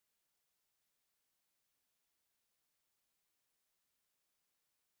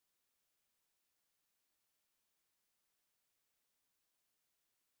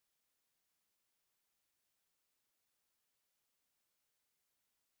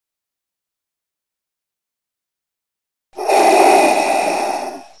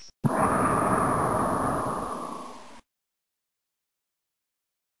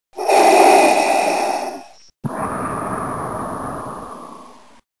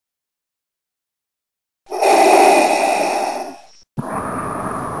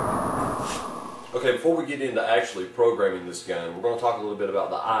Okay, before we get into actually programming this gun, we're going to talk a little bit about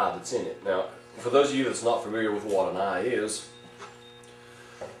the eye that's in it. Now, for those of you that's not familiar with what an eye is,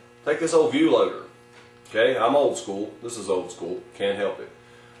 take this old view loader. Okay, I'm old school. This is old school. Can't help it.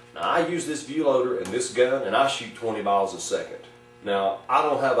 Now, I use this view loader and this gun, and I shoot 20 miles a second. Now, I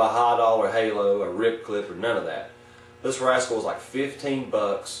don't have a high dollar halo, a rip clip, or none of that. This rascal is like 15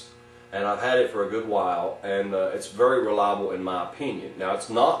 bucks, and I've had it for a good while, and it's very reliable in my opinion. Now, it's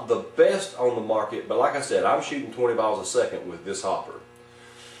not the best on the market, but like I said, I'm shooting 20 miles a second with this hopper.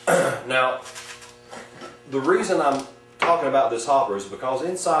 Now, the reason I'm talking about this hopper is because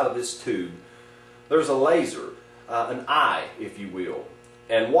inside of this tube, there's a laser, an eye, if you will.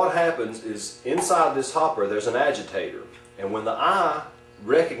 And what happens is inside this hopper, there's an agitator. And when the eye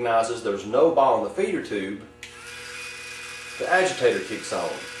recognizes there's no ball in the feeder tube, the agitator kicks on.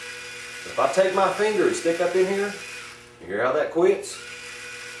 If I take my finger and stick up in here, you hear how that quits?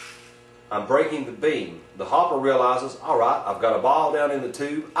 I'm breaking the beam. The hopper realizes, alright, I've got a ball down in the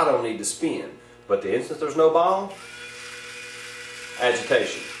tube, I don't need to spin. But the instant there's no ball,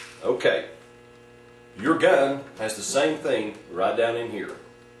 agitation. Okay. Your gun has the same thing right down in here.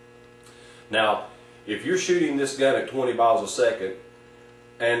 Now, if you're shooting this gun at 20 miles a second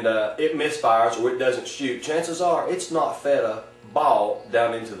and it misfires or it doesn't shoot, chances are it's not fed a ball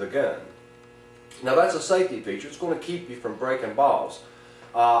down into the gun. Now, that's a safety feature. It's going to keep you from breaking balls.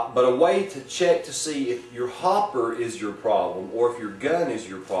 But a way to check to see if your hopper is your problem or if your gun is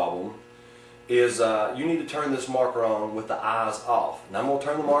your problem is you need to turn this marker on with the eyes off. Now, I'm going to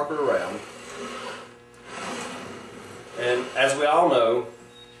turn the marker around. And as we all know,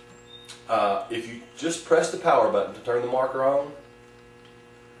 if you just press the power button to turn the marker on,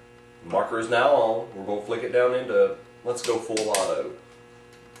 the marker is now on. We're going to flick it down into, let's go full auto.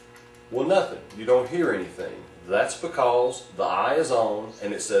 Well, nothing. You don't hear anything. That's because the eye is on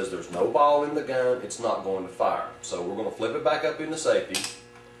and it says there's no ball in the gun, it's not going to fire. So we're going to flip it back up into safety,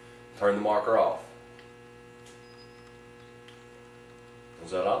 turn the marker off.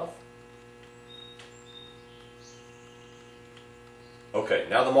 Is that off? Okay,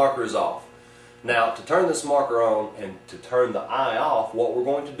 now the marker is off. Now, to turn this marker on and to turn the eye off, what we're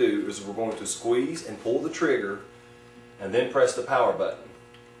going to do is we're going to squeeze and pull the trigger and then press the power button.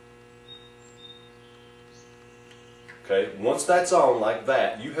 Okay, once that's on like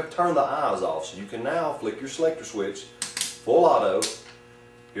that, you have turned the eyes off, so you can now flick your selector switch, full auto,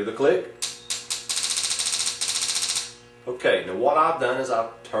 hear the click. Okay, now what I've done is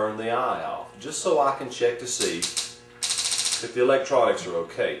I've turned the eye off, just so I can check to see if the electronics are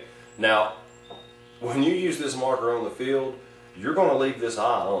okay. Now, when you use this marker on the field, you're going to leave this eye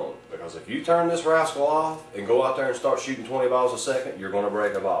on, because if you turn this rascal off and go out there and start shooting 20 balls a second, you're going to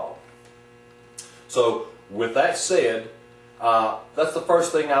break a ball. So, with that said, that's the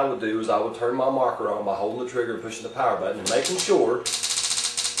first thing I would do is I would turn my marker on by holding the trigger and pushing the power button and making sure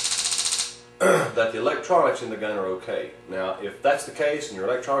that the electronics in the gun are okay. Now, if that's the case and your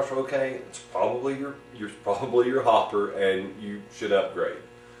electronics are okay, it's probably your hopper and you should upgrade.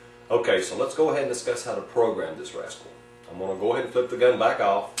 Okay, so let's go ahead and discuss how to program this rascal. I'm going to go ahead and flip the gun back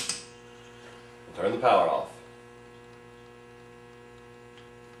off and turn the power off.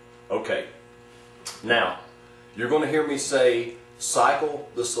 Okay. Now, you're going to hear me say, cycle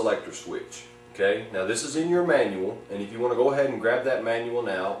the selector switch. Okay? Now, this is in your manual, and if you want to go ahead and grab that manual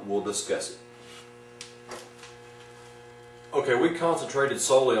now, we'll discuss it. Okay, we concentrated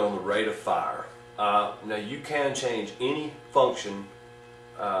solely on the rate of fire. Now, you can change any function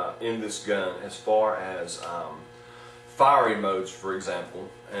in this gun as far as firing modes, for example.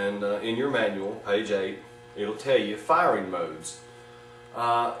 And in your manual, page 8, it'll tell you firing modes.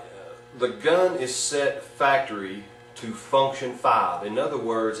 The gun is set factory to function 5. In other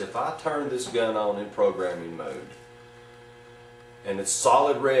words, if I turn this gun on in programming mode and it's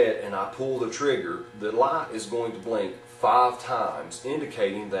solid red and I pull the trigger, the light is going to blink 5 times,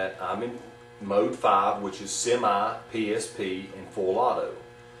 indicating that I'm in mode 5, which is semi, PSP, and full auto.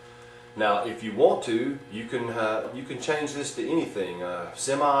 Now, if you want to, you can change this to anything: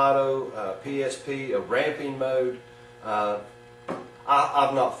 semi-auto, PSP, a ramping mode.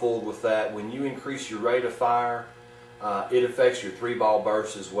 I've not fooled with that. When you increase your rate of fire, it affects your 3-ball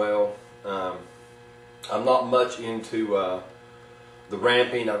burst as well. I'm not much into the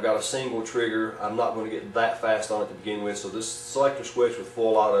ramping. I've got a single trigger. I'm not going to get that fast on it to begin with, so this selector switch with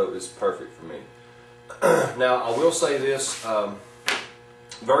full auto is perfect for me. Now, I will say this,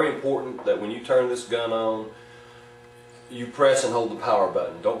 very important that when you turn this gun on, you press and hold the power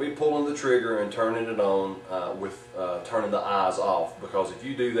button. Don't be pulling the trigger and turning it on with turning the eyes off, because if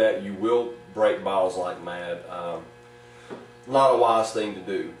you do that, you will break balls like mad. Not a wise thing to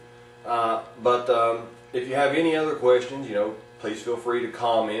do. If you have any other questions, please feel free to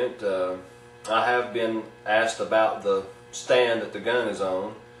comment. I have been asked about the stand that the gun is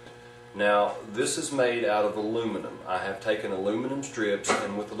on. Now, this is made out of aluminum. I have taken aluminum strips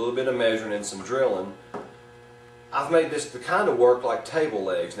and with a little bit of measuring and some drilling, I've made this to kind of work like table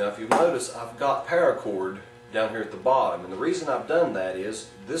legs. Now, if you notice, I've got paracord down here at the bottom, and the reason I've done that is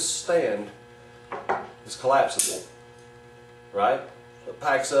this stand is collapsible, right? It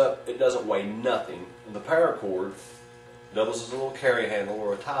packs up, it doesn't weigh nothing, and the paracord doubles as a little carry handle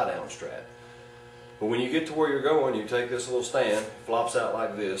or a tie-down strap. But when you get to where you're going, you take this little stand, flops out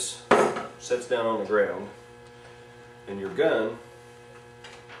like this, sets down on the ground, and your gun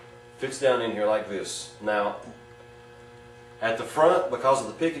fits down in here like this. Now, at the front, because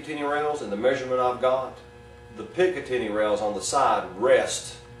of the Picatinny rails and the measurement I've got, the Picatinny rails on the side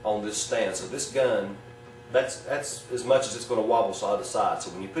rest on this stand. So this gun, that's as much as it's going to wobble side to side.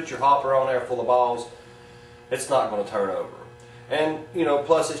 So when you put your hopper on there full of balls, it's not going to turn over. And,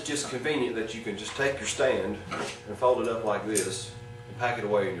 plus it's just convenient that you can just take your stand and fold it up like this and pack it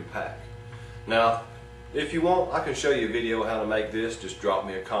away in your pack. Now, if you want, I can show you a video how to make this. Just drop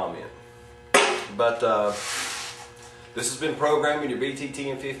me a comment. But this has been Programming Your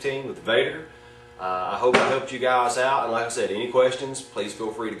BTTM15 with Vader. I hope I helped you guys out. And like I said, any questions, please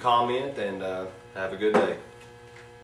feel free to comment, and have a good day.